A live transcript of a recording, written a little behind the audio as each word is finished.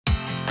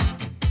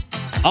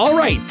All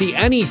right, the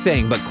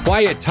Anything But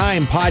Quiet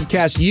Time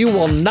podcast. You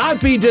will not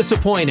be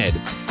disappointed.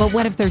 But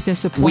what if they're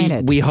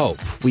disappointed? We hope.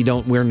 We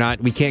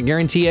can't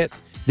guarantee it.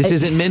 This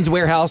isn't Men's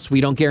Warehouse.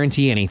 We don't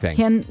guarantee anything.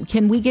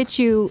 Can we get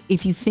you,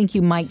 if you think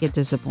you might get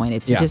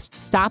disappointed, to just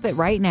stop it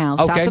right now,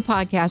 stop the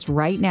podcast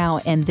right now,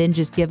 and then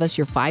just give us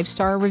your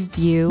 5-star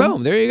review.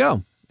 Boom, there you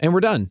go. And we're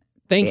done.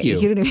 Thank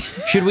you.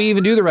 Should we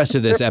even do the rest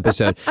of this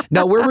episode?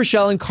 No, we're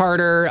Rochelle and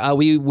Carter.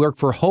 We work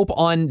for Hope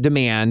on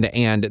Demand.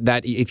 And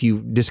that, if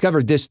you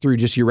discovered this through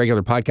just your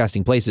regular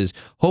podcasting places,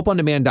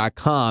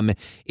 hopeondemand.com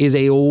is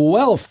a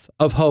wealth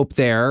of hope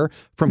there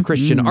from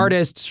Christian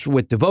artists,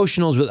 with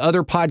devotionals, with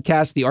other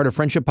podcasts, the Art of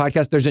Friendship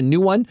podcast. There's a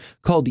new one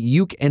called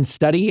Uke and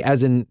Study,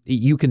 as in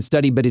you can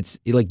study, but it's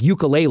like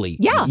ukulele.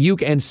 Yeah.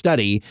 Uke and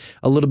Study.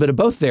 A little bit of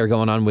both there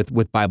going on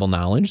with Bible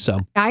knowledge. So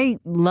I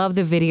love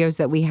the videos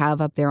that we have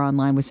up there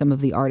online with some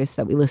of the artists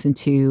that we listen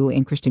to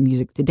in Christian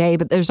music today.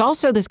 But there's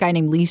also this guy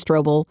named Lee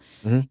Strobel,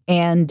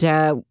 and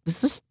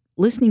was just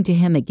listening to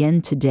him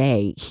again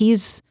today.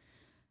 He's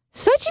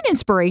such an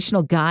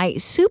inspirational guy,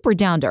 super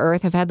down to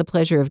earth. I've had the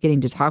pleasure of getting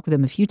to talk with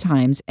him a few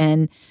times.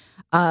 And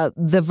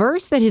the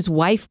verse that his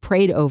wife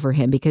prayed over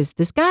him, because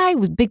this guy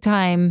was big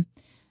time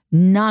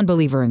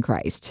non-believer in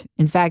Christ.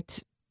 In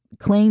fact,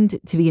 claimed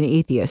to be an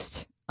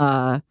atheist.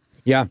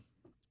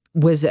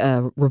 Was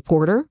a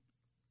reporter.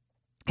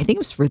 I think it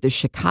was for the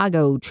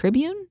Chicago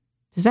Tribune.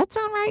 Does that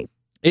sound right?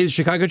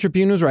 Chicago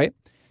Tribune was right.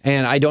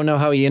 And I don't know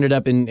how he ended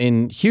up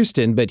in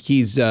Houston, but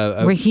he's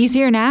he's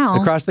here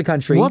now. Across the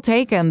country. We'll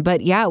take him.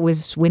 But yeah, it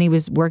was when he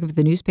was working for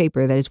the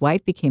newspaper that his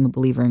wife became a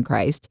believer in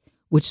Christ,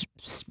 which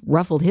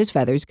ruffled his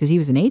feathers because he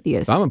was an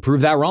atheist. I'm going to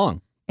prove that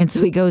wrong. And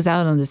so he goes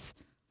out on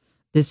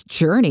this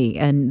journey,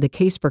 and The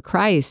Case for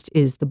Christ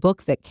is the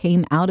book that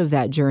came out of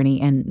that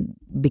journey and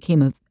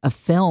became a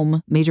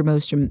film, major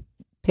motion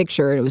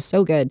picture. And it was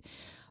so good.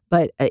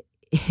 But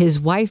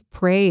his wife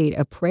prayed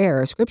a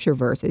prayer, a scripture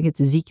verse. I think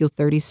it's Ezekiel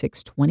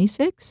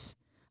 36:26.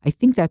 I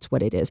think that's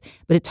what it is.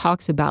 But it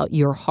talks about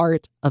your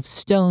heart of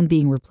stone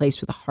being replaced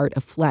with a heart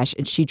of flesh.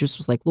 And she just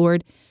was like,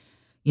 Lord,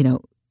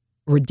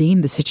 redeem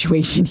the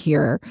situation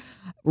here.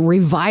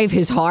 Revive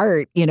his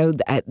heart,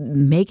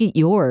 make it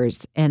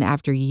yours. And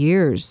after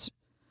years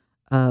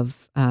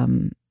of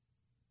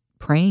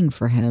praying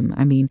for him,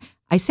 I mean,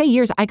 I say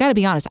years. I got to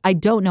be honest. I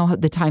don't know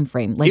the time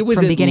frame, it was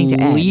from beginning to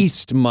end. At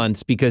least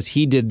months, because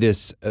he did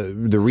this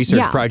the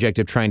research project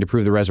of trying to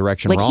prove the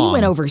resurrection wrong. He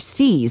went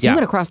overseas. He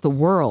went across the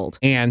world.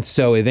 And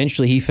so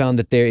eventually he found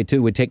that it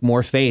would take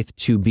more faith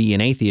to be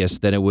an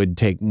atheist than it would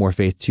take more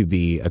faith to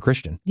be a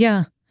Christian.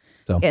 Yeah.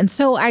 And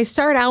so I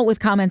start out with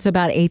comments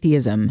about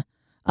atheism.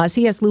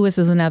 C.S. Lewis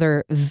is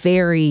another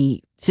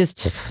very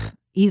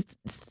he's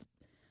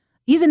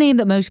a name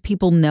that most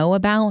people know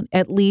about,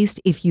 at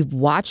least if you've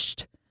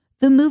watched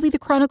the movie, The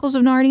Chronicles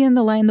of Narnia, and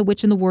The Lion, the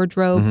Witch, and the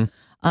Wardrobe.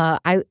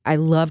 I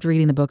loved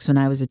reading the books when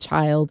I was a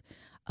child.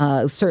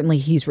 Certainly,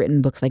 he's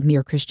written books like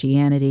Mere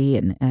Christianity,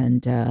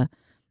 and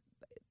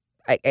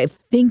I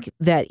think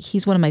that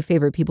he's one of my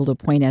favorite people to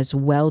point as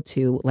well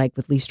to, like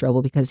with Lee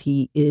Strobel, because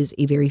he is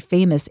a very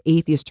famous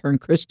atheist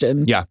turned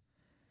Christian. Yeah.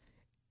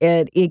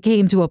 And it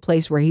came to a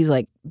place where he's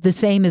like, the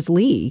same as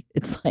Lee.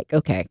 It's like,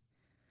 okay,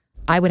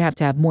 I would have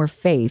to have more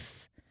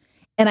faith.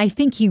 And I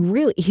think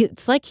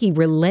it's like he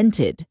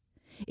relented.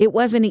 It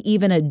wasn't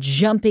even a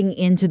jumping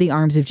into the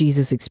arms of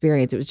Jesus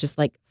experience. It was just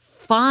like,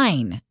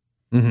 fine,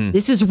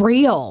 this is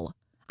real.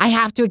 I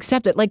have to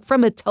accept it. Like,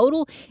 from a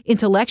total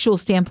intellectual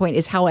standpoint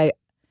is how I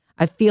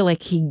feel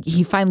like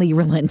he finally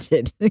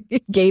relented,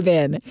 gave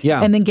in,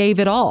 and then gave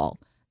it all.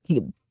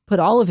 He put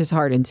all of his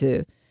heart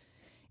into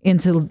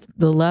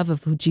the love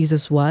of who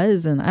Jesus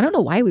was. And I don't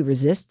know why we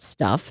resist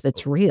stuff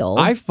that's real.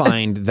 I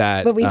find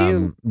that but we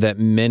do. That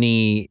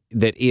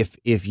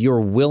if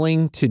you're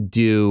willing to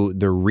do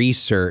the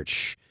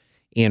research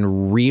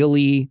and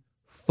really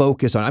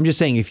focus on, I'm just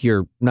saying, if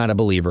you're not a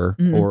believer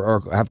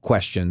or have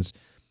questions,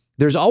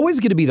 there's always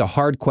going to be the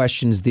hard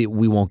questions that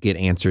we won't get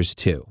answers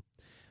to.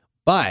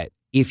 But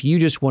if you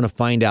just want to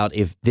find out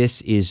if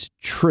this is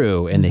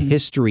true and the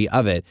history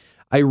of it,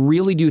 I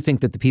really do think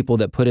that the people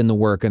that put in the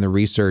work and the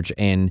research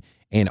and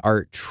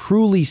are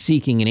truly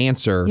seeking an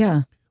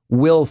answer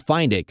will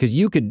find it. Because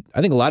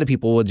I think a lot of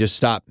people would just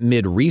stop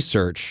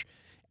mid-research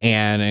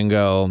and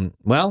go,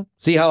 well,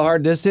 see how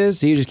hard this is?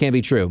 So you just can't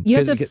be true.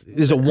 Because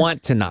there's a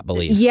want to not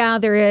believe. Yeah,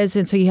 there is.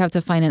 And so you have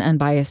to find an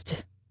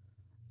unbiased,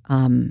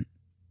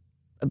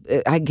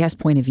 I guess,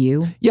 point of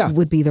view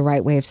would be the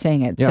right way of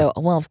saying it. So,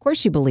 well, of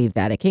course you believe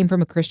that. It came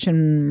from a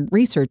Christian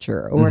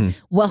researcher. Or,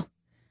 well,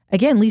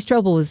 again, Lee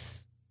Strobel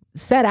was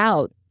set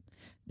out.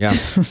 Yeah.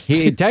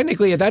 He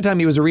technically, at that time,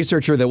 he was a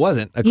researcher that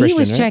wasn't a Christian. He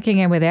was checking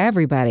in with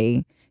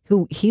everybody.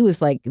 Who he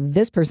was like,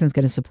 this person's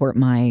going to support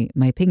my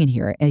opinion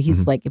here. And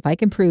he's like, if I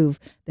can prove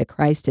that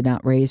Christ did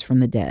not raise from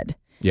the dead.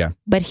 Yeah.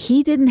 But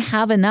he didn't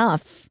have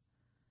enough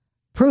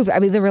proof. I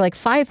mean, there were like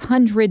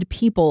 500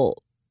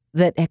 people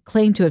that had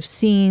claimed to have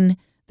seen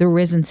the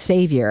risen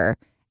Savior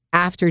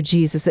after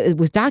Jesus. It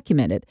was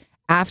documented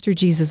after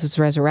Jesus'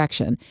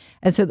 resurrection.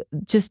 And so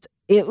just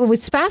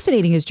what's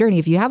fascinating, his journey.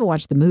 If you haven't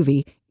watched the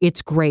movie,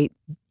 it's great.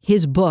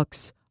 His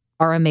books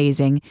are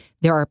amazing.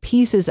 There are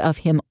pieces of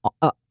him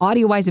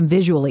audio-wise and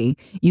visually.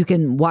 You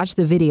can watch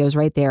the videos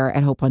right there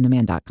at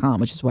hopeondemand.com,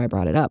 which is why I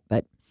brought it up.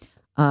 But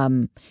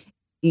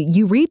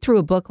you read through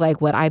a book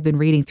like what I've been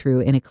reading through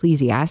in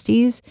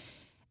Ecclesiastes,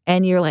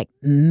 and you're like,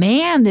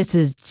 man, this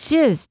is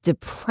just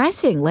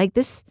depressing. Like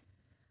this,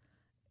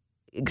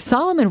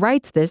 Solomon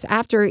writes this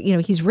after,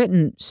 he's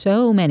written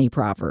so many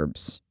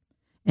Proverbs.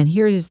 And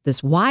here's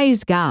this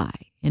wise guy,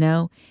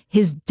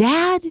 his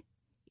dad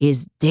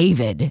is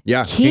David.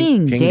 Yeah.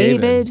 King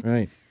David.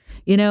 Right.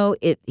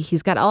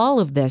 He's got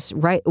all of this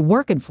right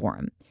working for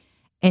him.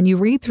 And you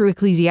read through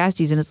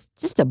Ecclesiastes and it's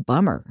just a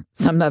bummer,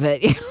 some of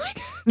it.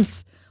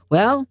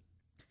 Well,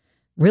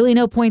 really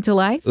no point to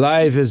life.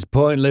 Life is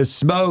pointless.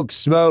 Smoke,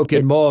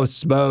 and more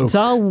smoke. It's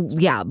all,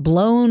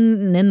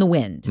 blown in the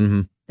wind.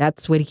 Mm-hmm.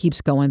 That's what he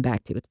keeps going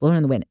back to. It's blown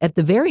in the wind. At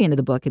the very end of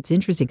the book, it's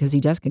interesting because he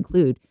does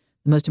conclude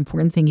the most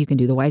important thing you can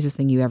do, the wisest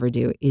thing you ever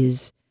do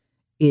is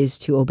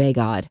to obey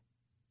God,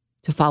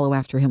 to follow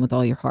after him with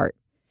all your heart,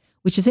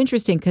 which is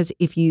interesting because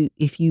if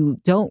you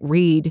don't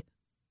read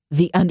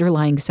the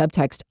underlying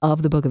subtext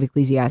of the book of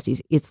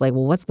Ecclesiastes, it's like,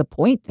 well, what's the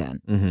point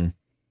then? Mm-hmm.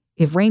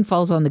 If rain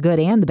falls on the good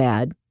and the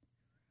bad,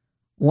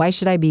 why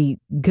should I be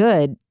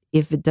good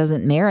if it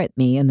doesn't merit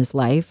me in this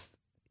life?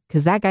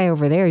 Because that guy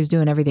over there who's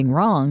doing everything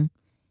wrong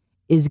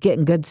is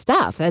getting good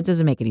stuff. That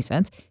doesn't make any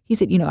sense. He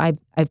said,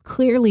 I've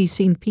clearly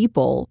seen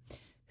people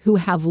who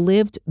have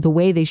lived the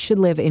way they should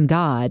live in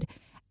God,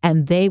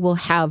 and they will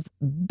have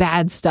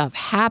bad stuff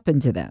happen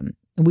to them.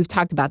 And we've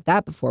talked about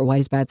that before. Why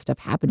does bad stuff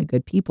happen to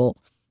good people?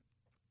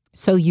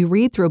 So you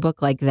read through a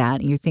book like that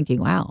and you're thinking,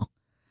 wow,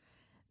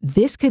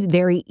 this could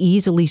very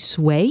easily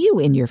sway you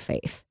in your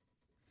faith.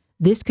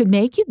 This could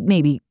make you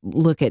maybe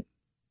look at,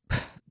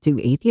 do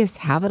atheists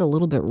have it a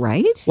little bit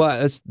right? Well,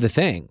 that's the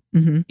thing.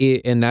 Mm-hmm.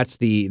 And that's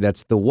the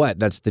what?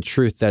 That's the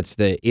truth. That's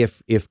the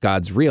if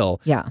God's real.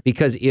 Yeah.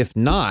 Because if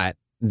not,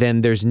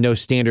 then there's no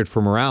standard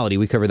for morality.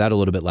 We covered that a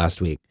little bit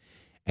last week.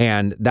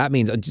 And that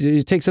means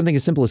take something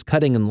as simple as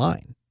cutting in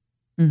line.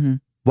 Mm-hmm.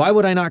 Why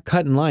would I not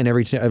cut in line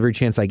every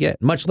chance I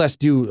get? Much less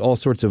do all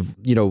sorts of,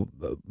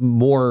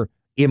 more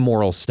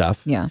immoral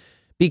stuff. Yeah.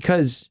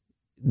 Because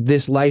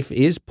this life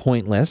is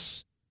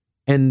pointless.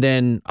 And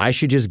then I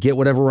should just get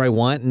whatever I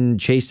want and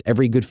chase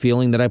every good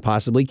feeling that I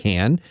possibly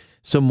can.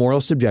 So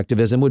moral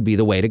subjectivism would be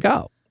the way to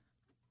go.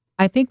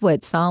 I think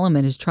what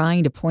Solomon is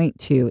trying to point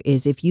to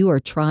is if you are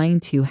trying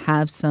to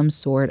have some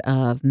sort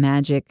of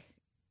magic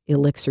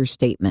elixir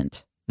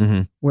statement,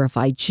 mm-hmm. where if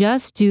I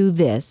just do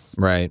this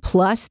right.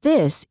 plus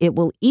this, it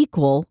will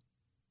equal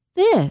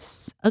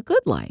this, a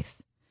good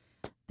life,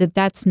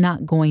 that's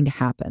not going to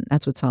happen.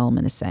 That's what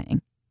Solomon is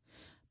saying.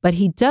 But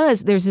he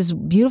does, there's this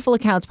beautiful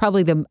account,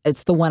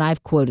 it's the one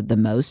I've quoted the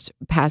most,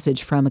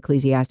 passage from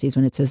Ecclesiastes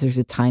when it says there's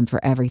a time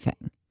for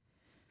everything.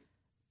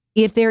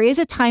 If there is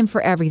a time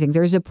for everything,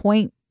 there's a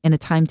point and a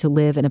time to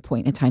live and a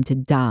point and a time to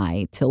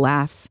die, to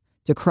laugh,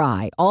 to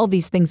cry, all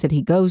these things that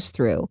he goes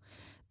through,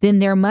 then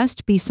there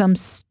must be some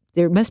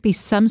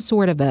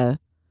sort of a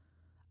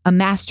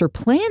master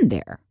plan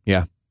there.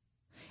 Yeah.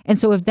 And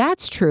so if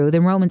that's true,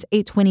 then Romans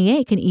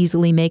 8:28 can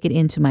easily make it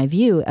into my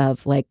view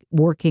of like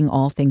working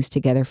all things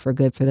together for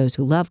good for those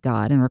who love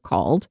God and are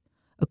called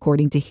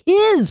according to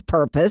his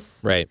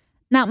purpose, right?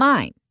 Not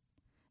mine.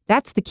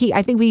 That's the key.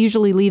 I think we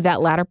usually leave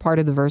that latter part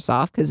of the verse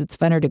off because it's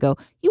funner to go,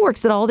 he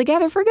works it all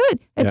together for good.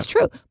 That's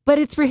true, but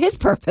it's for his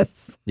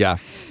purpose. Yeah.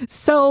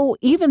 So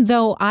even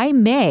though I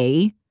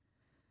may,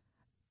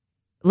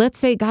 let's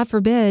say, God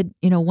forbid,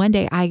 one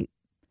day I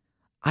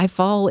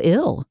fall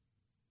ill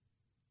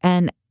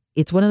and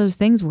it's one of those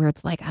things where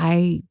it's like,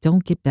 I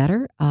don't get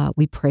better.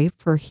 We pray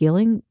for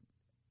healing.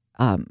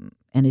 And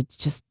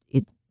it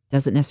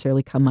doesn't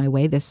necessarily come my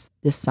way this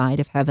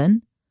side of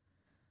heaven.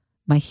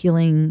 My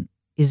healing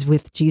is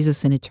with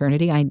Jesus in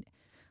eternity. All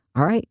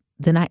right,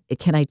 then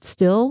can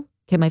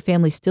my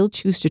family still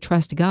choose to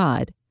trust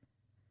God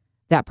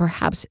that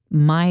perhaps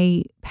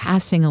my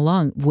passing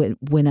along,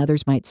 when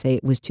others might say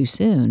it was too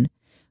soon,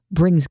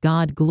 brings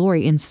God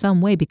glory in some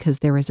way because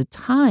there is a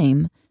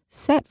time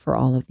set for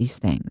all of these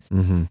things.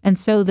 Mm-hmm. And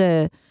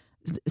so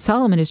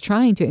Solomon is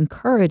trying to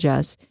encourage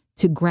us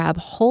to grab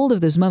hold of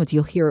those moments.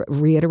 You'll hear it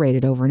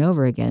reiterated over and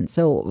over again.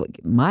 So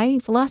my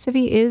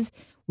philosophy is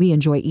we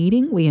enjoy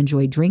eating, we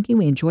enjoy drinking,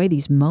 we enjoy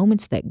these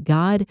moments that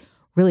God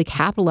really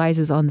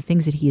capitalizes on the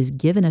things that he has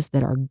given us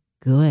that are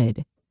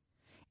good.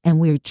 And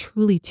we're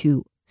truly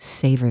to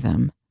savor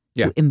them,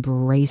 to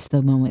embrace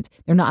the moments.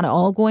 They're not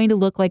all going to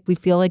look like we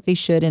feel like they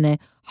should in a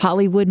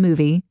Hollywood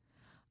movie.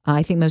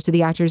 I think most of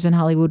the actors in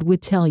Hollywood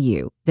would tell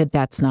you that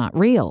that's not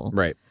real.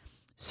 Right.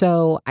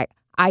 So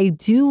I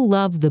do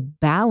love the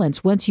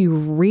balance. Once you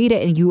read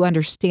it and you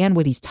understand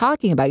what he's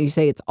talking about, you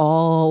say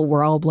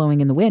we're all blowing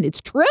in the wind.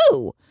 It's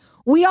true.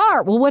 We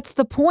are. Well, what's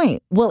the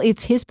point? Well,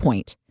 it's his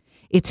point.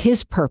 It's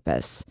his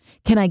purpose.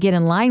 Can I get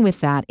in line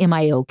with that? Am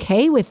I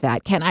okay with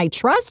that? Can I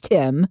trust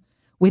him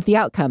with the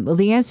outcome? Well,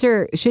 the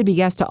answer should be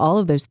yes to all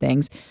of those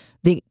things.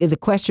 The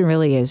question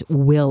really is,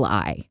 will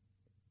I?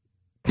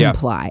 Yeah.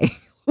 comply?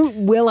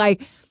 Will I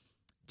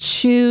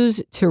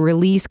choose to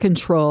release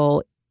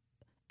control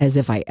as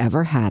if I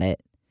ever had it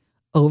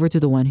over to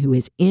the one who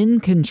is in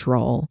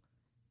control,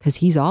 because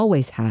he's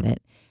always had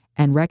it,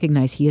 and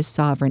recognize he is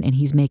sovereign and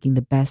he's making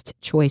the best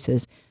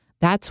choices?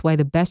 That's why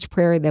the best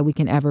prayer that we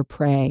can ever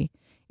pray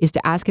is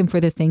to ask him for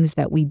the things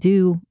that we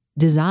do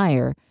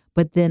desire,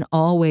 but then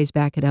always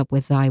back it up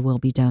with thy will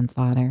be done,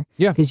 Father.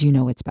 Yeah. Because you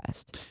know it's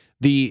best.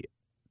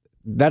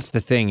 That's the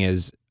thing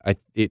is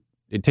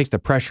it takes the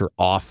pressure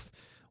off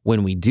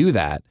when we do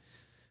that,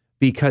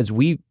 because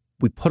we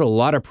put a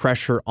lot of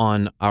pressure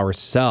on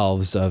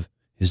ourselves of,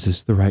 is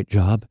this the right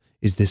job?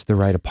 Is this the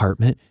right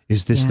apartment?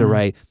 Is this the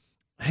right?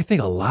 I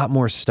think a lot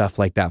more stuff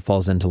like that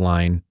falls into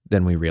line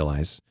than we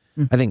realize.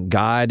 I think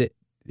God,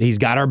 he's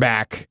got our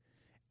back.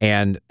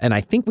 And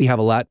I think we have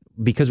a lot,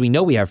 because we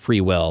know we have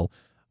free will,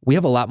 we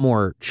have a lot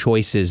more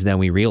choices than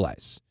we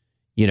realize.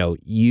 You know,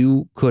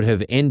 you could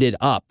have ended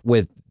up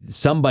with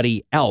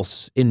somebody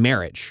else in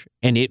marriage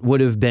and it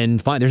would have been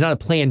fine. There's not a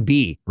plan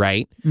B,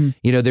 right?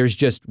 You know, there's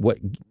just, what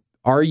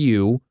are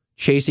you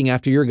chasing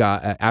after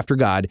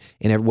God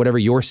in whatever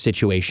your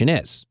situation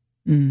is?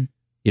 You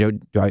know,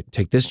 do I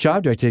take this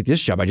job? Do I take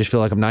this job? I just feel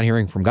like I'm not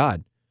hearing from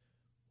God.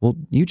 Well,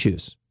 you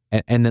choose.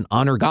 And then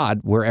honor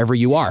God wherever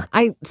you are.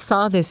 I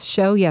saw this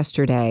show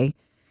yesterday,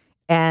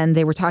 and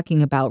they were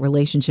talking about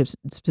relationships,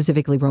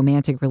 specifically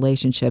romantic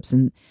relationships.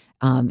 And,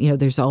 you know,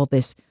 there's all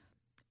this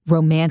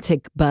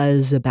romantic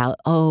buzz about,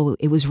 oh,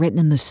 it was written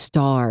in the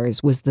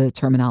stars was the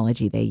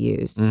terminology they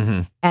used.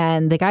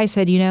 And the guy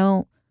said, you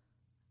know,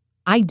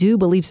 I do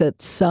believe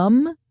that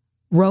some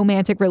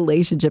romantic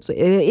relationships, it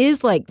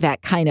is like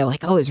that kind of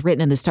like, oh, it's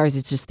written in the stars.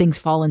 It's just things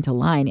fall into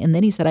line. And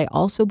then he said, I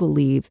also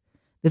believe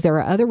that there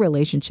are other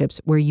relationships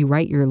where you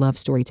write your love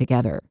story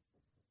together.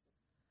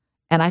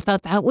 And I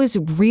thought that was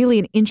really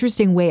an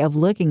interesting way of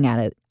looking at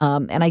it.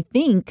 And I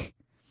think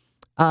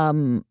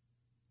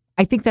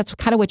that's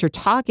kind of what you're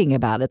talking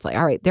about. It's like,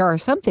 all right, there are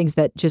some things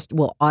that just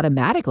will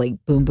automatically,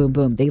 boom, boom,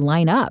 boom, they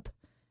line up.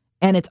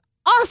 And it's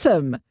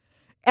awesome.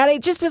 And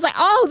it just was like,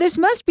 oh, this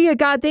must be a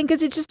God thing,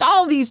 because it's just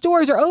all these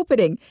doors are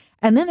opening.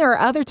 And then there are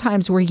other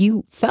times where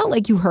you felt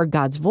like you heard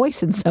God's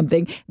voice in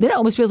something. Then it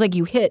almost feels like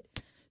you hit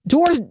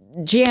door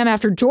jam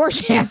after door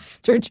jam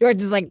after door.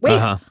 It's like, wait,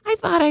 I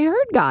thought I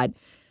heard God.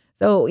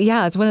 So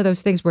yeah, it's one of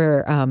those things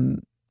where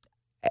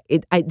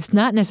it's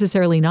not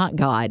necessarily not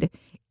God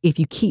if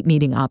you keep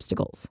meeting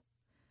obstacles.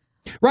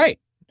 Right.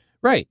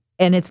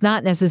 And it's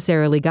not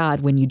necessarily God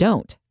when you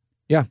don't.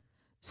 Yeah.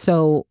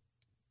 So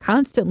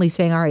constantly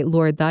saying, all right,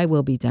 Lord, thy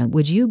will be done.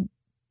 Would you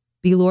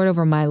be Lord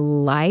over my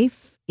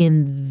life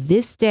in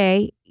this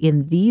day,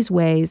 in these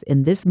ways,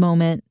 in this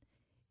moment,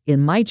 in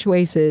my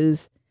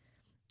choices?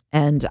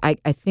 And I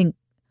think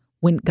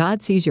when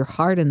God sees your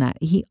heart in that,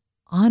 he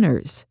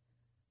honors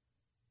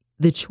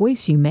the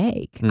choice you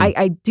make.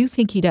 I do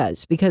think he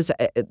does, because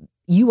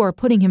you are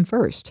putting him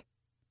first.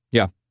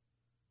 Yeah.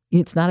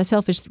 It's not a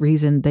selfish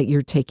reason that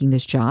you're taking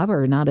this job,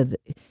 or not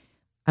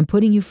I'm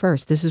putting you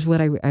first. This is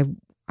what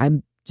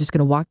I'm just going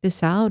to walk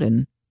this out.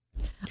 And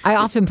I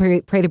often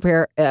pray the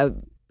prayer,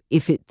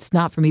 if it's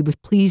not for me,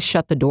 but please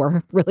shut the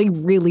door really,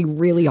 really,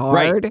 really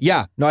hard. Right.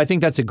 Yeah. No, I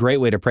think that's a great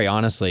way to pray,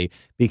 honestly,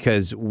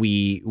 because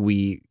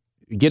we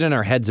get in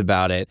our heads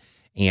about it.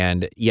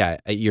 And yeah,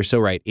 you're so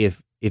right.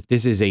 If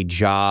this is a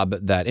job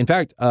that, in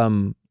fact,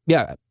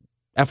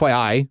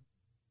 FYI,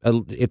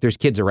 if there's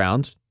kids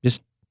around,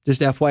 just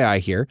FYI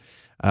here,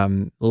 a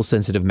little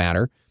sensitive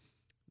matter.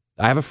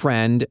 I have a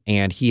friend,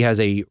 and he has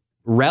a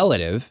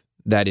relative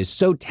that is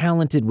so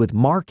talented with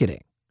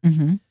marketing.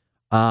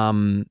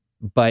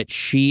 But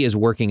she is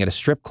working at a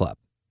strip club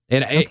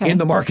in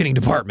the marketing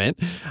department.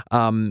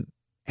 And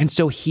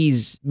so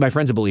my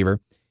friend's a believer.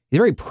 He's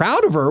very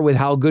proud of her with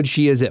how good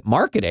she is at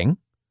marketing.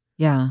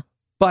 Yeah.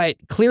 But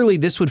clearly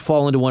this would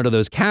fall into one of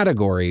those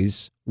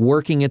categories.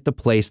 Working at the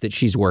place that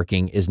she's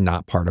working is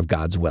not part of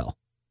God's will.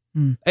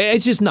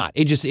 It's just not.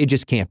 It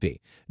just can't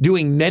be.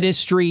 Doing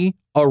ministry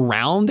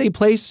around a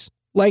place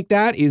like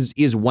that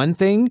is one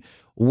thing.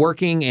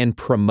 Working and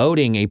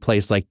promoting a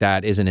place like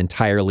that is an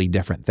entirely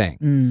different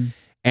thing.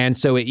 And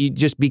so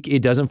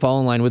it doesn't fall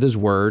in line with his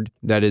word.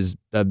 That is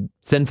a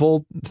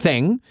sinful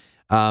thing.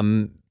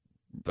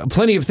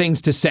 Plenty of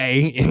things to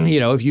say, you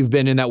know, if you've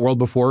been in that world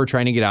before or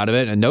trying to get out of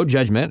it, and no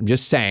judgment, I'm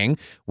just saying,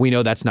 we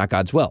know that's not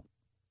God's will.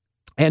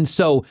 And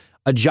so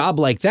a job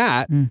like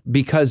that,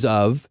 because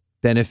of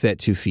benefit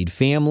to feed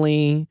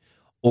family,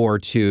 or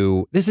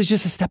this is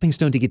just a stepping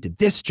stone to get to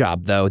this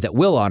job, though, that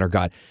will honor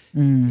God.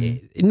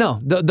 No,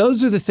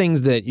 those are the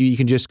things that you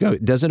can just go,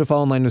 doesn't it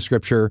fall in line with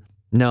Scripture?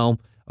 No.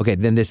 Okay,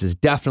 then this is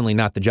definitely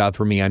not the job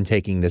for me. I'm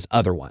taking this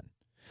other one.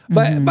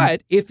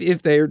 But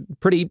if they're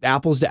pretty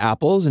apples to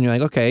apples, and you're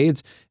like, okay,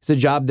 it's a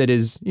job that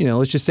is, you know,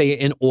 let's just say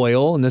in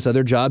oil, and this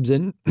other job's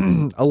in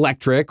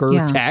electric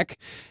or tech,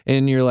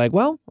 and you're like,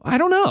 well, I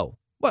don't know.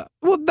 Well,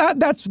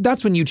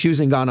 that's when you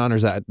choose, and God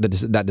honors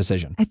that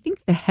decision. I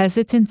think the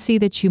hesitancy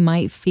that you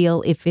might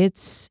feel if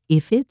it's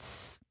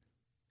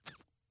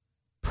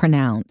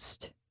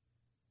pronounced,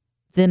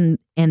 then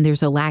and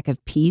there's a lack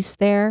of peace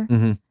there.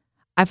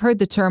 I've heard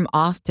the term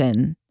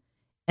often,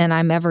 and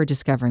I'm ever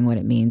discovering what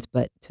it means,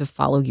 but to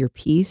follow your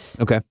peace.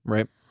 Okay,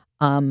 right.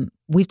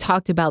 We've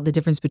talked about the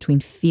difference between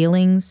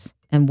feelings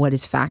and what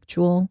is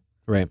factual.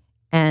 Right.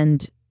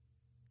 And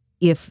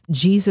if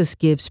Jesus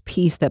gives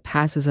peace that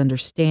passes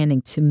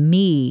understanding, to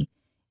me,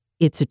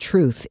 it's a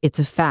truth. It's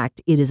a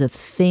fact. It is a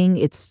thing.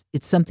 It's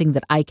something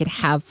that I could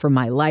have for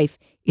my life.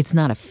 It's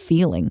not a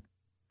feeling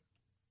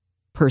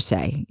per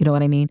se. You know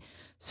what I mean?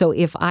 So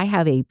if I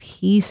have a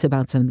peace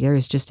about something, there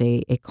is just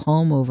a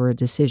calm over a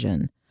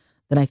decision,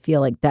 then I feel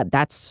like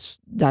that's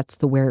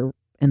the where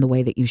and the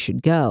way that you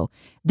should go.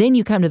 Then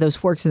you come to those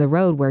forks in the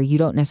road where you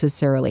don't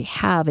necessarily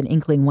have an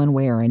inkling one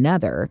way or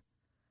another.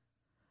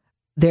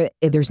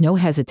 There's no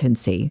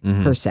hesitancy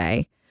per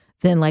se.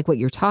 Then like what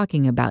you're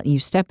talking about, you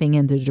stepping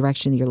in the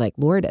direction that you're like,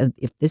 Lord,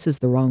 if this is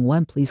the wrong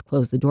one, please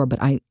close the door.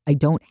 But I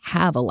don't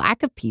have a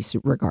lack of peace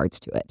in regards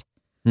to it.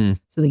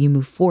 So that you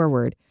move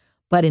forward.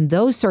 But in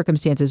those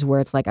circumstances where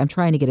it's like, I'm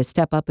trying to get a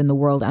step up in the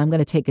world and I'm going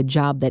to take a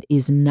job that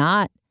is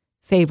not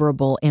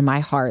favorable in my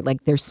heart,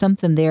 like there's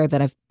something there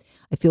that I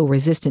feel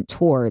resistant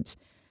towards,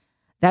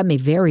 that may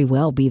very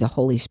well be the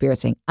Holy Spirit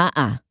saying,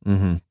 that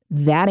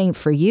ain't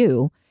for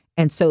you.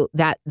 And so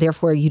that,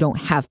 therefore, you don't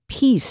have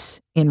peace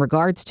in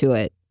regards to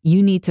it.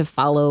 You need to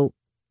follow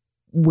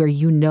where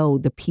you know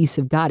the peace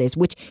of God is,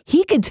 which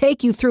he can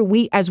take you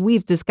through. As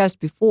we've discussed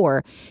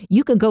before,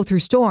 you can go through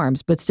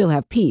storms, but still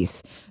have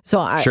peace. So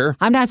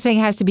I'm not saying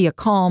it has to be a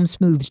calm,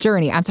 smooth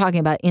journey. I'm talking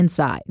about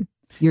inside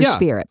your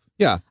spirit.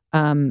 Yeah.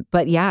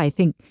 But yeah, I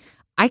think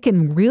I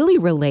can really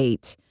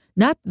relate,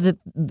 not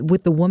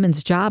with the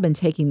woman's job and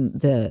taking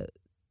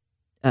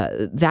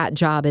that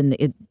job and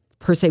it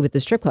per se with the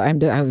strip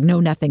club. I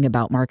know nothing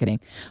about marketing,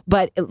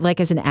 but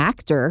like as an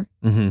actor,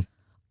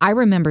 I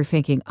remember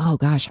thinking, oh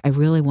gosh, I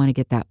really want to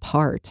get that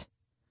part.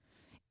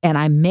 And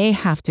I may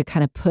have to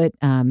kind of put,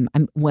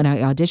 when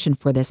I audition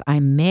for this, I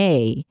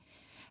may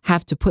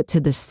have to put to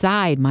the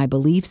side my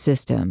belief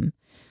system.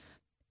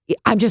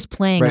 I'm just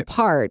playing a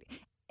part.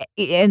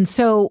 And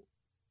so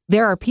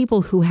there are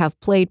people who have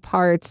played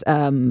parts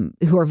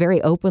who are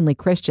very openly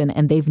Christian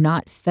and they've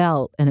not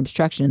felt an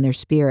obstruction in their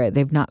spirit.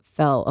 They've not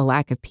felt a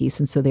lack of peace.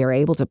 And so they are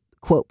able to,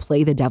 quote,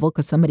 play the devil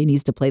because somebody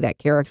needs to play that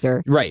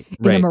character in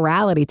a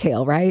morality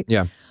tale, right?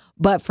 Yeah.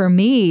 But for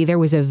me, there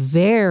was a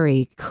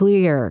very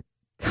clear,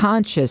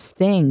 conscious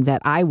thing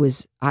that I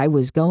was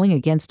going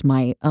against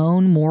my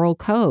own moral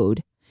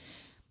code.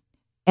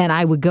 And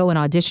I would go and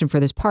audition for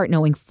this part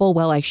knowing full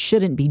well I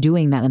shouldn't be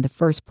doing that in the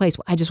first place.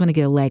 I just want to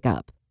get a leg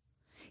up.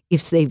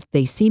 If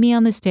they see me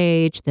on the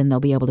stage, then they'll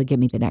be able to give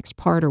me the next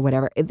part or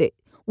whatever.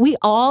 We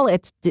all,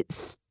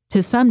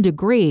 to some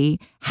degree,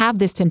 have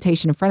this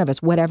temptation in front of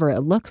us, whatever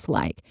it looks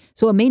like.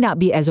 So it may not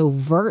be as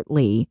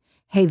overtly,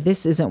 hey,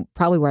 this isn't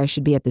probably where I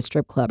should be at the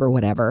strip club or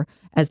whatever,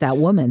 as that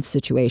woman's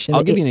situation.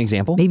 I'll give you an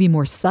example. Maybe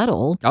more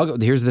subtle.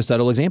 Here's the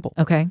subtle example.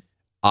 Okay.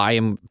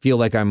 I feel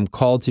like I'm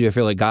called to. I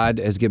feel like God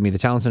has given me the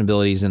talents and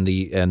abilities and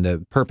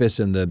the purpose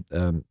and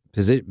the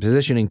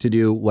positioning to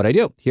do what I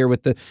do here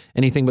with the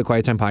Anything But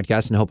Quiet Time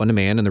podcast and Hope on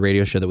Demand and the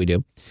radio show that we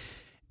do.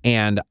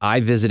 And I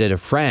visited a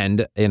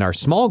friend in our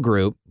small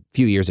group a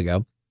few years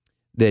ago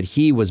that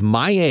he was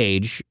my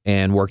age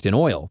and worked in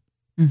oil.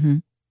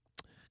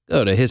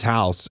 Go to his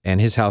house, and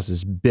his house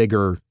is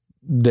bigger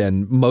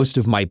than most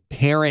of my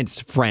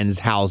parents' friends'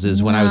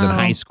 houses when I was in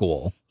high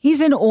school.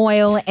 He's in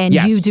oil, and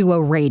you do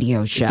a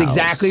radio show. That's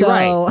exactly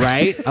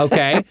right?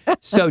 Okay.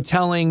 So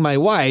telling my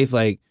wife,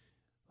 like,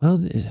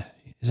 well, is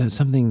that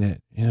something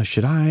that,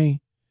 should I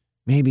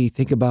maybe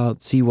think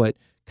about, see what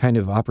kind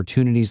of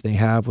opportunities they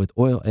have with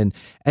oil? And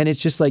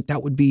it's just like,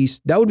 that would be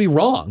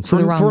wrong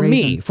for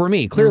me.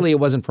 Clearly it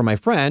wasn't for my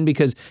friend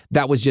because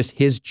that was just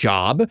his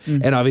job.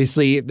 And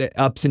obviously the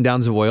ups and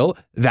downs of oil,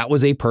 that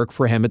was a perk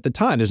for him at the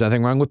time. There's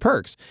nothing wrong with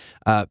perks.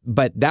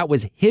 But that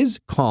was his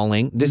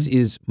calling. This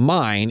is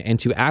mine. And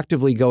to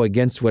actively go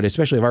against what,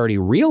 especially I've already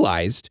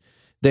realized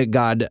that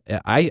God,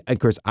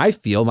 I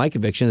feel my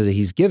conviction is that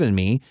he's given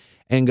me,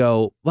 and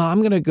go, well, I'm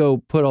going to go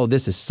put all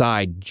this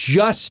aside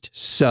just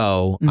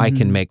so I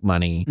can make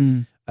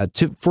money.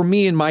 For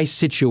me in my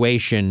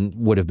situation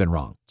would have been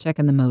wrong.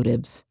 Checking the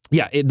motives.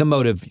 Yeah, the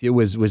motive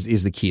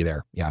is the key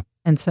there. Yeah.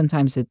 And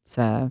sometimes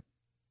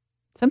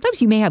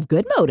sometimes you may have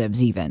good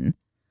motives even.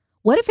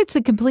 What if it's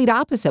the complete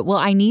opposite? Well,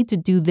 I need to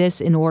do this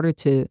in order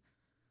to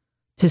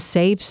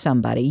save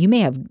somebody. You may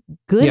have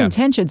good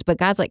intentions, but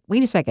God's like,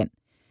 wait a second.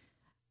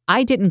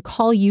 I didn't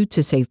call you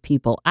to save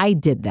people. I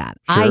did that.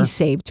 Sure. I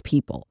saved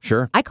people.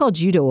 Sure. I called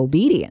you to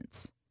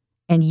obedience.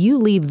 And you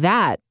leave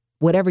that,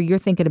 whatever you're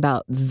thinking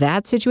about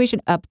that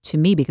situation, up to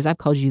me because I've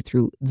called you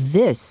through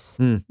this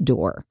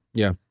door.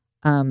 Yeah.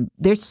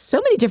 There's so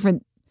many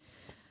different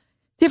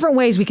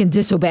ways we can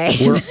disobey.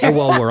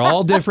 We're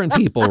all different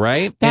people,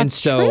 right? That's and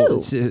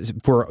so true.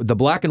 For the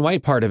black and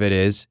white part of it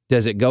is,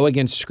 does it go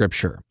against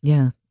Scripture?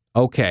 Yeah.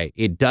 Okay.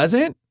 It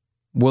doesn't.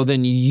 well,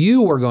 then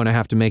you are going to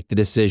have to make the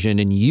decision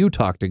and you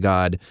talk to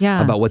God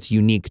about what's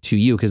unique to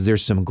you, because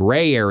there's some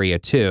gray area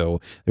too.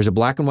 There's a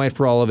black and white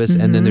for all of us,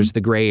 and then there's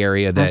the gray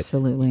area that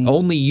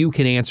only you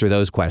can answer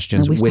those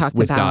questions and we've talked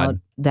with about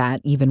God.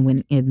 That even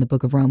when in the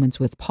book of Romans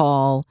with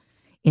Paul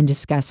in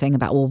discussing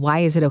about, well, why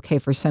is it okay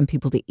for some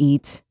people to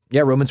eat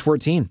Romans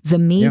 14. the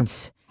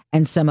meat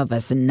and some of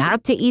us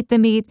not to eat the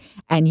meat?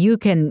 And you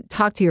can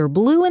talk to your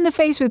blue in the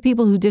face with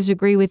people who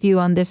disagree with you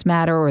on this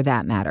matter or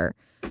that matter.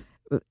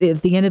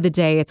 At the end of the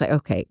day, it's like,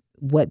 okay,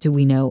 what do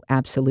we know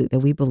absolute that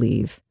we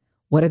believe?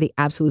 What are the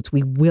absolutes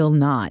we will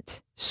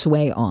not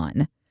sway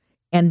on?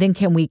 And then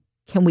can we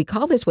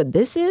call this what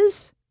this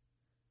is?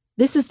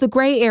 This is the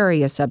gray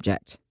area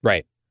subject.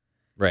 Right.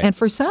 And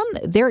for some,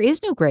 there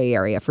is no gray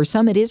area. For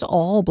some, it is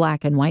all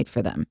black and white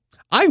for them.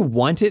 I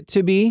want it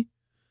to be,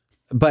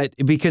 but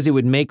because it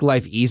would make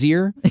life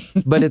easier.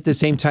 But at the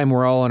same time,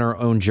 we're all on our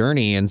own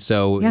journey, and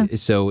so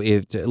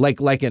if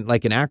like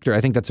an actor,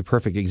 I think that's a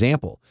perfect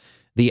example.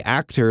 The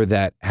actor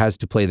that has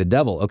to play the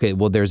devil. Okay,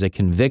 well, there's a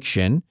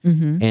conviction,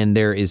 and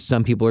there is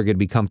some people are going to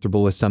be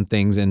comfortable with some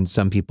things, and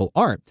some people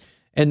aren't,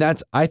 and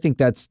I think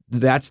that's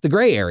the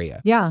gray area.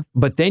 Yeah.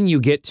 But then you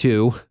get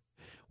to,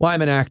 well,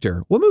 I'm an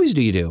actor. What movies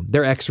do you do?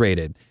 They're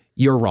X-rated.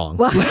 You're wrong.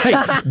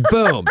 Like,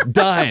 boom,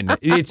 done.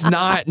 It's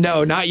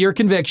not your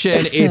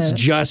conviction. It's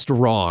just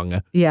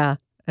wrong. Yeah.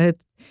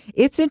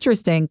 It's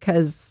interesting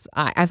because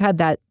I've had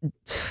that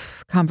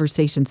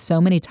conversation so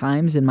many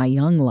times in my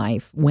young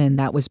life when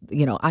that was,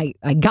 I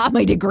got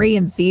my degree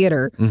in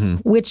theater,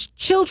 which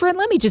children,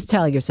 let me just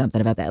tell you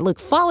something about that. Look,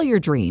 follow your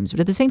dreams,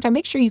 but at the same time,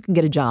 make sure you can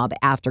get a job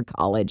after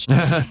college.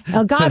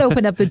 Now, God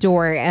opened up the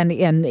door and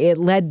it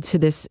led to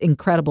this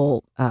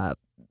incredible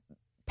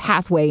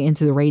pathway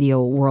into the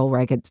radio world where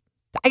I get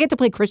to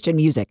play Christian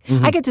music.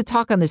 I get to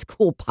talk on this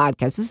cool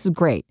podcast. This is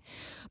great.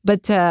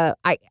 But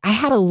I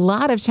had a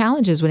lot of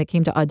challenges when it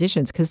came to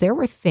auditions because there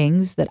were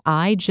things that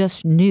I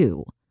just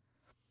knew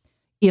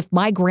if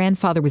my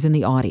grandfather was in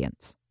the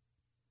audience,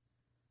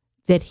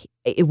 that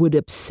it would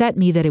upset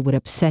me, that it would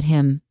upset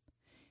him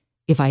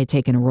if I had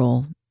taken a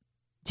role.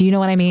 Do you know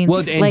what I mean?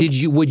 Well, and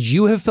would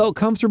you have felt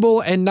comfortable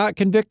and not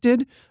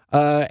convicted?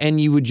 And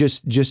you would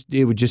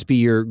it would just be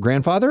your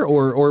grandfather,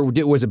 or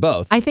was it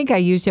both? I think I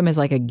used him as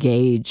like a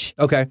gauge.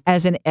 Okay.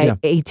 As an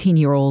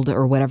 18-year-old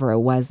or whatever it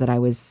was that I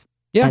was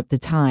at the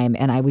time,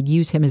 and I would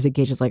use him as a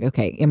gauge. It's like,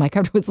 okay, am I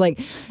comfortable? It's like,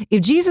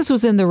 if Jesus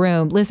was in the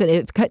room, listen,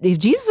 if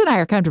Jesus and I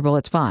are comfortable,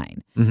 it's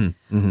fine.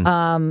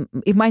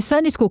 If my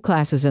Sunday school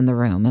class is in the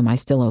room, am I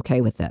still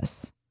okay with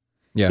this?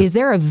 Yeah. Is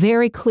there a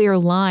very clear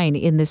line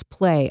in this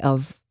play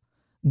of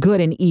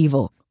good and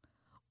evil,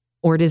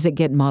 or does it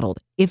get muddled?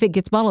 If it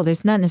gets muddled,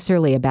 it's not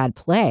necessarily a bad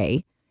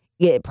play.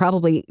 It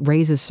probably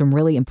raises some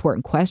really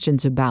important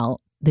questions about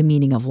the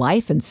meaning of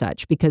life and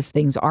such, because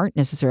things aren't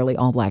necessarily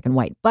all black and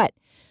white. But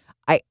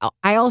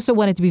I also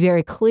wanted to be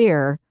very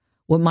clear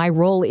what my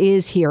role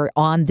is here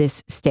on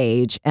this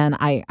stage. And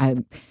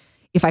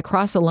if I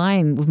cross a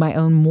line with my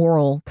own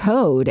moral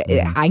code,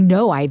 I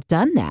know I've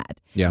done that.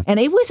 Yeah. And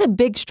it was a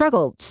big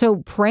struggle. So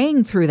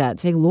praying through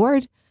that, saying,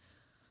 Lord,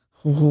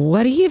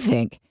 what do you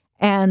think?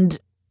 And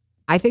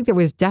I think there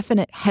was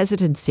definite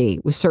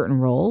hesitancy with certain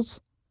roles.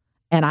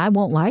 And I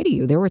won't lie to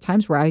you, there were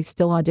times where I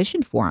still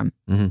auditioned for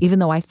them, even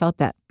though I felt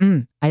that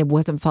I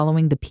wasn't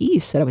following the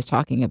piece that I was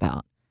talking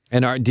about.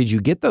 And did you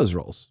get those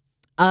roles?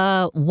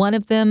 One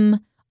of them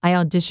I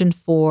auditioned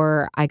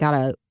for. I got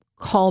a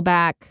call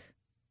back,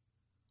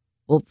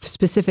 well,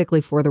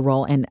 specifically for the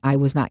role, and I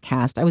was not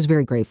cast. I was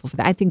very grateful for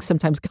that. I think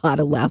sometimes God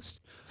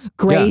allows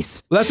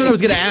grace. Yeah. Well, that's what I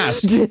was going to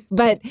ask.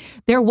 But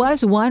there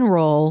was one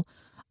role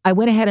I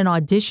went ahead and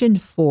auditioned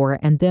for,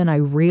 and then I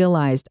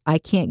realized I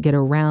can't get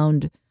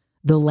around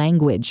the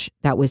language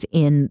that was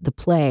in the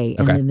play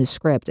and in the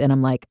script. And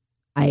I'm like,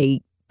 I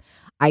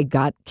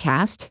got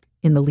cast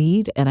in the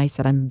lead, and I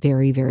said, I'm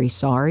very, very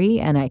sorry.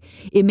 And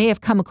it may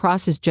have come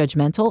across as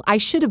judgmental. I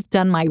should have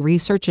done my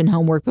research and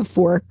homework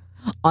before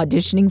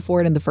auditioning for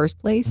it in the first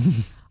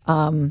place.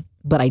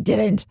 But I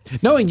didn't.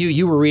 Knowing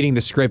you were reading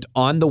the script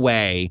on the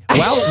way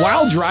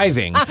while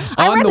driving.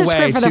 I read the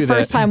script for the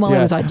first time while I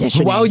was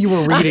auditioning. While you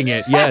were reading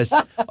it, yes.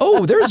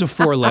 Oh, there's a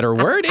 4-letter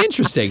word.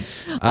 Interesting.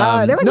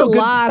 There was a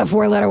lot of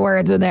 4-letter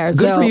words in there.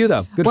 Good for you,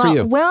 though. Good for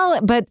you.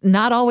 Well, but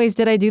not always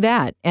did I do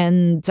that.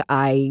 And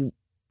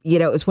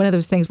it was one of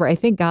those things where I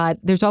think God,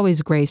 there's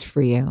always grace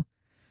for you.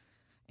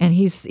 And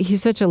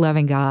he's such a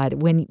loving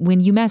God. When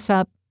you mess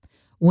up,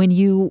 when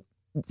you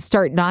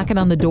start knocking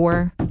on the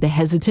door, the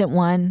hesitant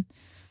one,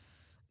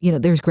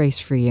 there's grace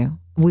for you.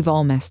 We've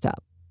all messed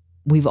up.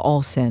 We've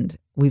all sinned.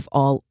 We've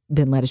all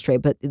been led astray.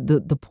 But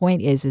the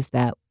point is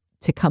that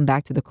to come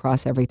back to the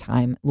cross every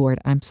time, Lord,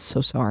 I'm so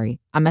sorry.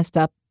 I messed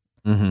up.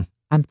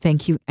 I'm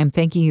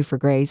thanking you for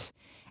grace.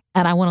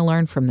 And I want to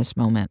learn from this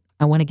moment.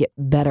 I want to get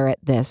better at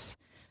this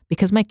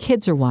because my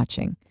kids are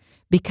watching,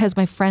 because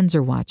my friends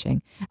are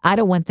watching. I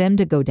don't want them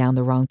to go down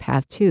the wrong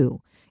path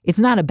too. It's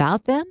not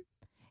about them.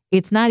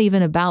 It's not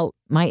even about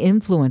my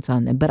influence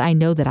on them, but I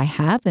know that I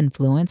have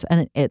influence,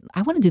 and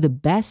I want to do the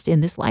best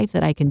in this life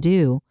that I can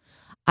do.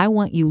 I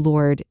want you,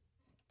 Lord,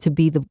 to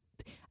be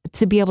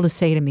to be able to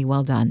say to me,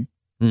 well done.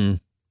 Mm.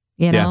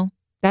 You Yeah. know,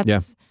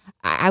 that's,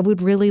 I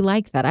would really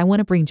like that. I want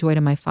to bring joy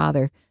to my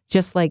Father,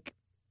 just like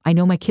I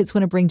know my kids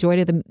want to bring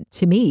joy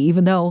to me,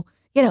 even though,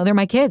 they're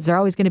my kids. They're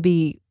always going to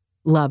be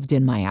loved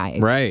in my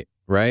eyes.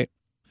 Right.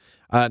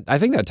 I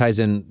think that ties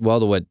in well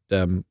to what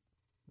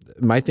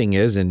my thing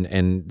is,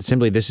 and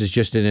simply this is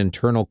just an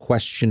internal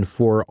question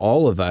for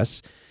all of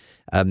us.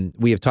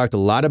 We have talked a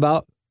lot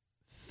about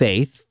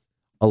faith,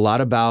 a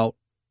lot about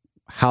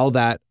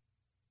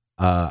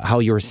how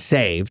you're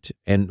saved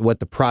and what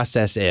the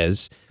process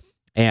is.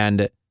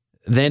 And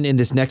then in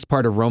this next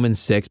part of Romans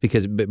 6,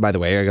 because, by the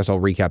way, I guess I'll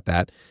recap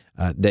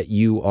that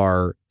you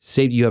are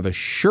saved, you have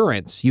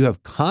assurance, you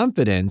have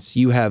confidence,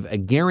 you have a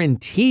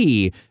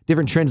guarantee.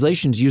 Different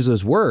translations use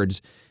those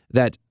words,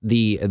 that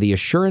the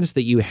assurance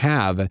that you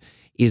have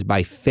is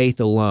by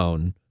faith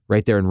alone,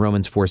 right there in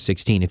Romans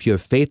 4:16. If you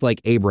have faith like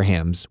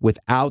Abraham's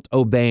without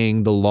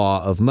obeying the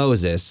law of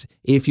Moses,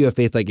 if you have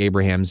faith like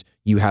Abraham's,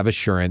 you have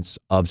assurance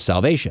of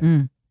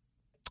salvation.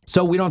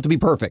 So we don't have to be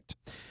perfect.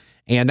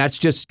 And that's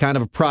just kind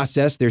of a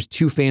process. There's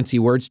two fancy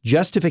words: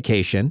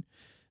 justification,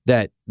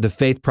 that the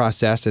faith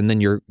process, and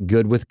then you're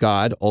good with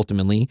God.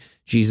 Ultimately,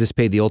 Jesus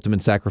paid the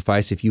ultimate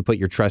sacrifice. If you put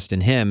your trust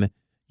in him,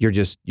 you're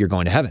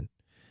going to heaven.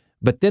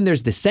 But then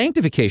there's the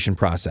sanctification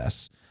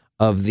process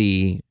of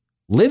the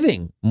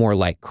living more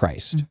like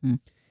Christ. Mm-hmm.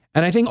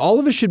 And I think all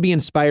of us should be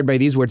inspired by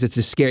these words.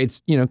 It's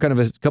kind of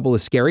a couple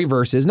of scary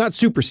verses, not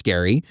super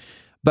scary,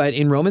 but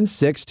in Romans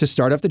 6, to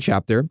start off the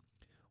chapter,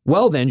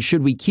 well then,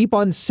 should we keep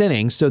on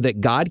sinning so that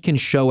God can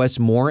show us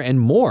more and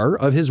more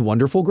of his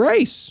wonderful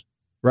grace,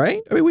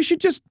 right? I mean, we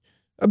should just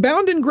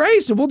abound in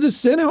grace and we'll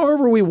just sin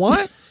however we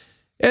want.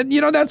 And,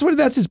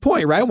 that's his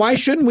point, right? Why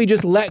shouldn't we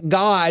just let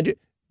God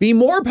be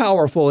more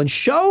powerful and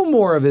show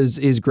more of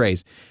his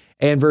grace?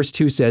 And verse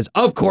 2 says,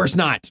 of course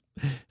not.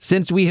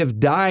 Since we have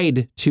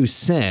died to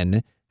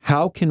sin,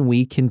 how can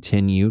we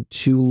continue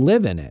to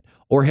live in it?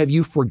 Or have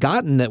you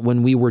forgotten that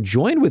when we were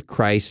joined with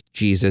Christ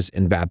Jesus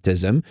in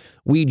baptism,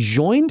 we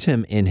joined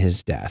him in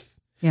his death?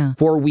 Yeah.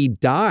 For we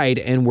died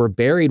and were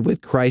buried with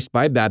Christ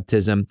by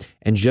baptism,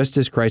 and just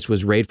as Christ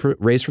was raised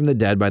from the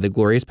dead by the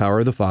glorious power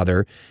of the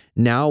Father,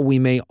 now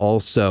we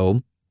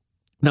also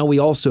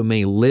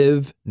may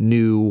live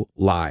new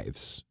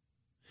lives.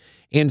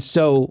 And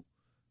so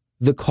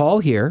the call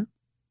here,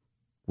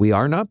 we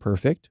are not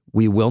perfect.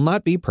 We will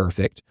not be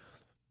perfect.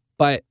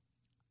 But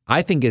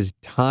I think as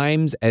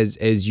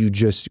you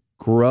just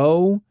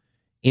grow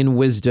in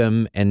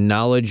wisdom and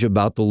knowledge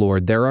about the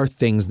Lord, there are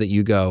things that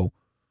you go,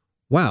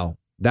 wow,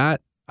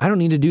 that I don't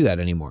need to do that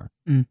anymore.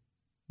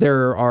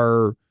 There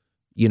are,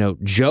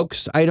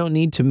 jokes I don't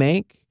need to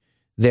make.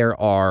 There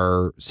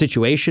are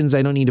situations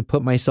I don't need to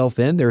put myself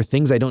in. There are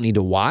things I don't need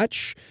to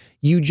watch.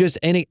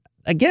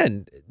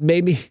 Again,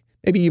 maybe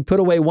you put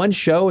away one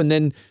show and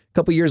then a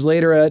couple years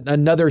later,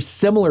 another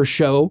similar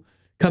show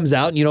comes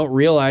out and you don't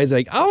realize,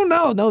 like, oh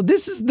no,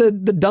 this is the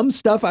dumb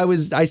stuff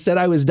I said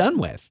I was done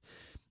with.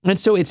 And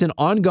so it's an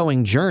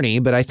ongoing journey,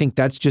 but I think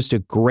that's just a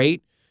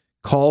great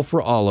call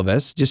for all of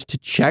us, just to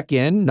check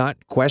in, not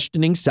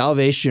questioning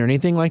salvation or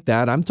anything like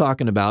that. I'm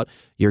talking about,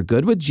 you're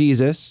good with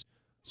Jesus,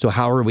 so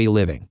how are we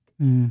living?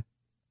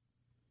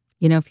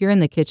 If you're in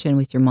the kitchen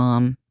with your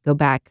mom, go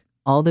back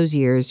all those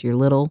years, you're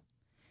little,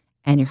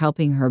 and you're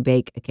helping her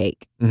bake a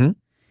cake. Mm-hmm.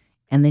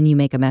 And then you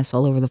make a mess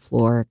all over the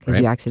floor because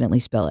you accidentally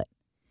spill it.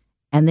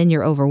 And then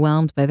you're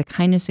overwhelmed by the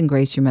kindness and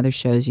grace your mother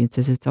shows you and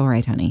says, it's all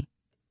right, honey.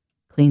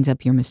 Cleans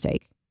up your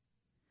mistake.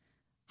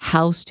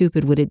 How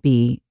stupid would it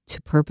be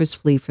to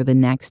purposefully, for the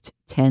next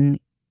 10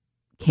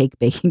 cake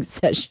baking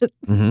sessions,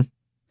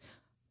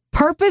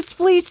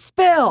 purposefully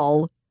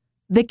spill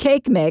the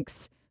cake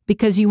mix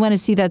because you want to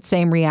see that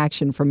same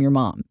reaction from your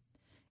mom?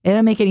 It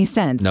doesn't make any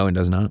sense. No, it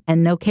does not.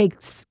 And no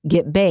cakes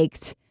get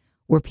baked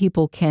where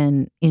people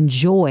can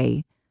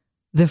enjoy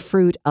the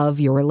fruit of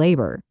your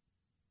labor.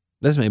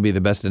 This may be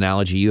the best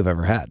analogy you've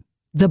ever had.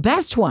 The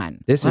best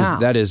one.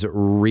 That is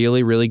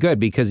really, really good,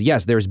 because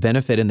yes, there's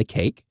benefit in the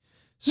cake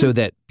so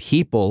that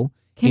people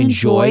can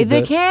enjoy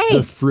the cake,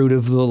 the fruit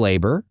of the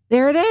labor.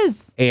 There it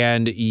is.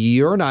 And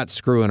you're not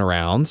screwing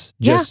around,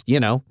 just,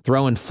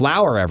 throwing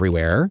flour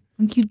everywhere.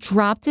 You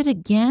dropped it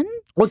again?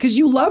 Well, because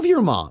you love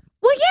your mom.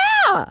 Well,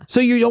 yeah. So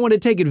you don't want to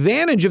take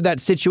advantage of that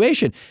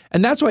situation.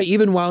 And that's why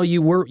even while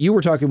you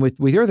were talking with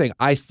your thing,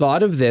 I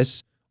thought of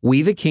this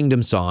We the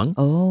Kingdom song.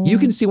 Oh. You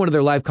can see one of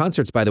their live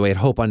concerts, by the way, at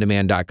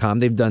hopeondemand.com.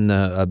 They've done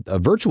a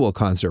virtual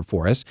concert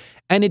for us.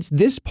 And it's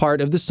this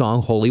part of the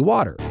song, Holy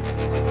Water.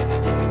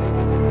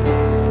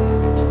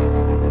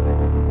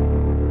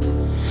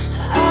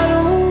 I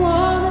don't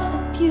want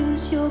to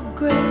abuse your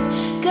grace.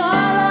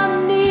 God,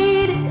 I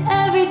need it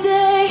every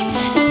day.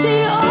 It's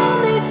the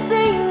only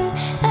thing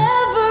that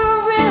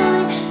ever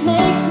really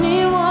makes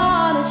me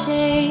want to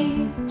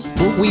change.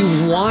 We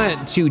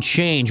want to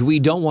change. We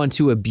don't want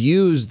to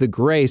abuse the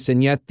grace.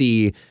 And yet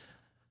the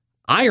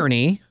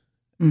irony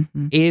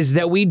is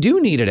that we do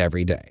need it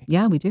every day.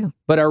 Yeah, we do.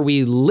 But are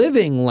we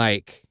living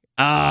like,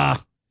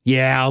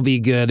 yeah, I'll be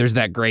good, there's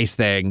that grace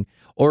thing?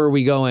 Or are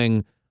we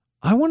going,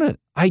 I want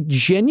I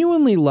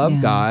genuinely love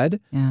Yeah. God.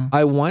 Yeah.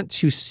 I want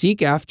to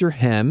seek after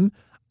him.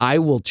 I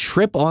will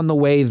trip on the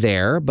way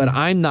there, but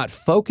I'm not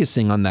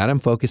focusing on that. I'm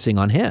focusing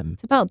on him.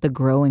 It's about the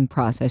growing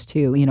process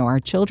too. You know,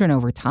 our children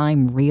over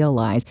time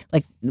realize,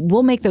 like,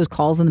 we'll make those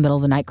calls in the middle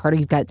of the night. Carter,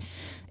 you've got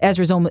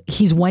Ezra's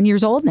he's 1 year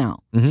old now.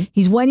 Mm-hmm.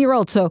 He's 1 year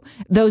old. So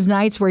those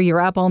nights where you're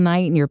up all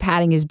night and you're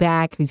patting his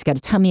back, he's got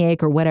a tummy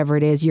ache or whatever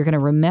it is, you're going to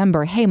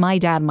remember, hey, my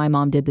dad and my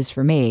mom did this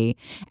for me.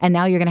 And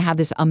now you're going to have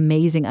this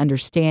amazing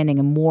understanding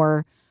and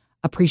more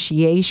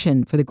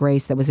appreciation for the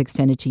grace that was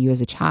extended to you as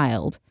a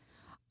child.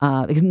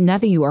 Because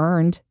nothing you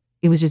earned,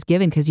 it was just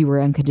given because you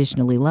were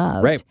unconditionally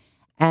loved. Right.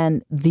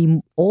 And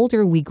the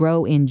older we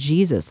grow in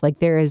Jesus, like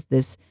there is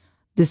this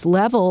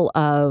level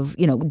of,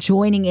 you know,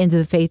 joining into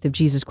the faith of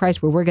Jesus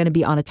Christ where we're going to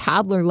be on a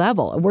toddler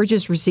level and we're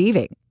just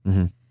receiving.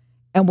 Mm-hmm.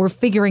 And we're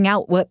figuring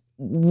out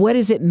what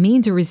does it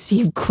mean to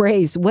receive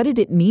grace? What did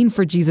it mean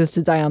for Jesus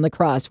to die on the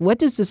cross? What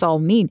does this all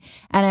mean?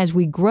 And as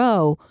we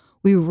grow,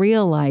 we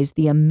realize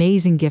the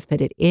amazing gift that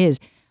it is.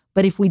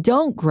 But if we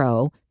don't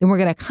grow, then we're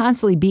going to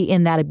constantly be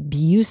in that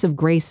abuse of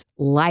grace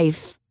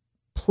life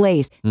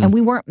place. And we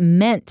weren't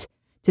meant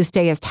to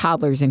stay as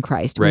toddlers in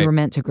Christ. Right. We were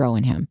meant to grow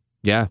in him.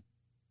 Yeah.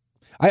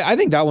 I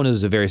think that one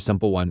is a very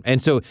simple one.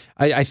 And so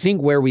I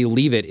think where we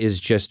leave it is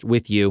just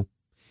with you.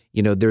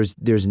 You know,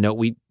 there's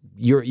no,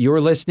 you're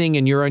listening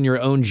and you're on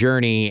your own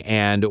journey,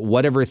 and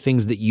whatever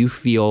things that you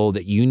feel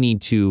that you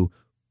need to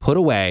put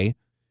away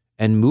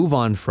and move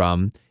on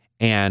from,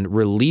 and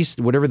release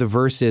whatever the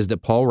verse is that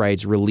Paul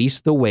writes,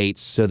 release the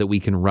weights so that we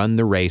can run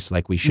the race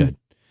like we should.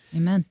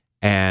 Amen.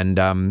 And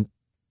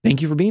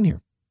thank you for being here.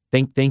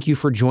 Thank you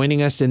for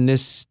joining us in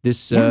this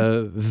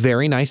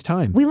very nice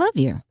time. We love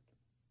you.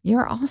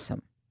 You're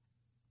awesome.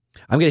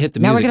 I'm gonna hit the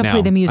Now music. we're gonna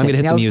play the music. I'm gonna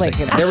hit Now the let's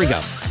music. play it. There we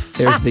go.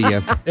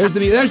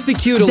 There's the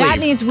cue to That leave.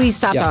 means we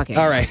stop Yeah. talking.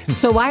 All right.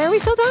 So why are we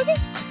still talking?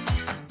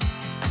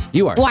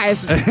 You are. Why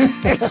is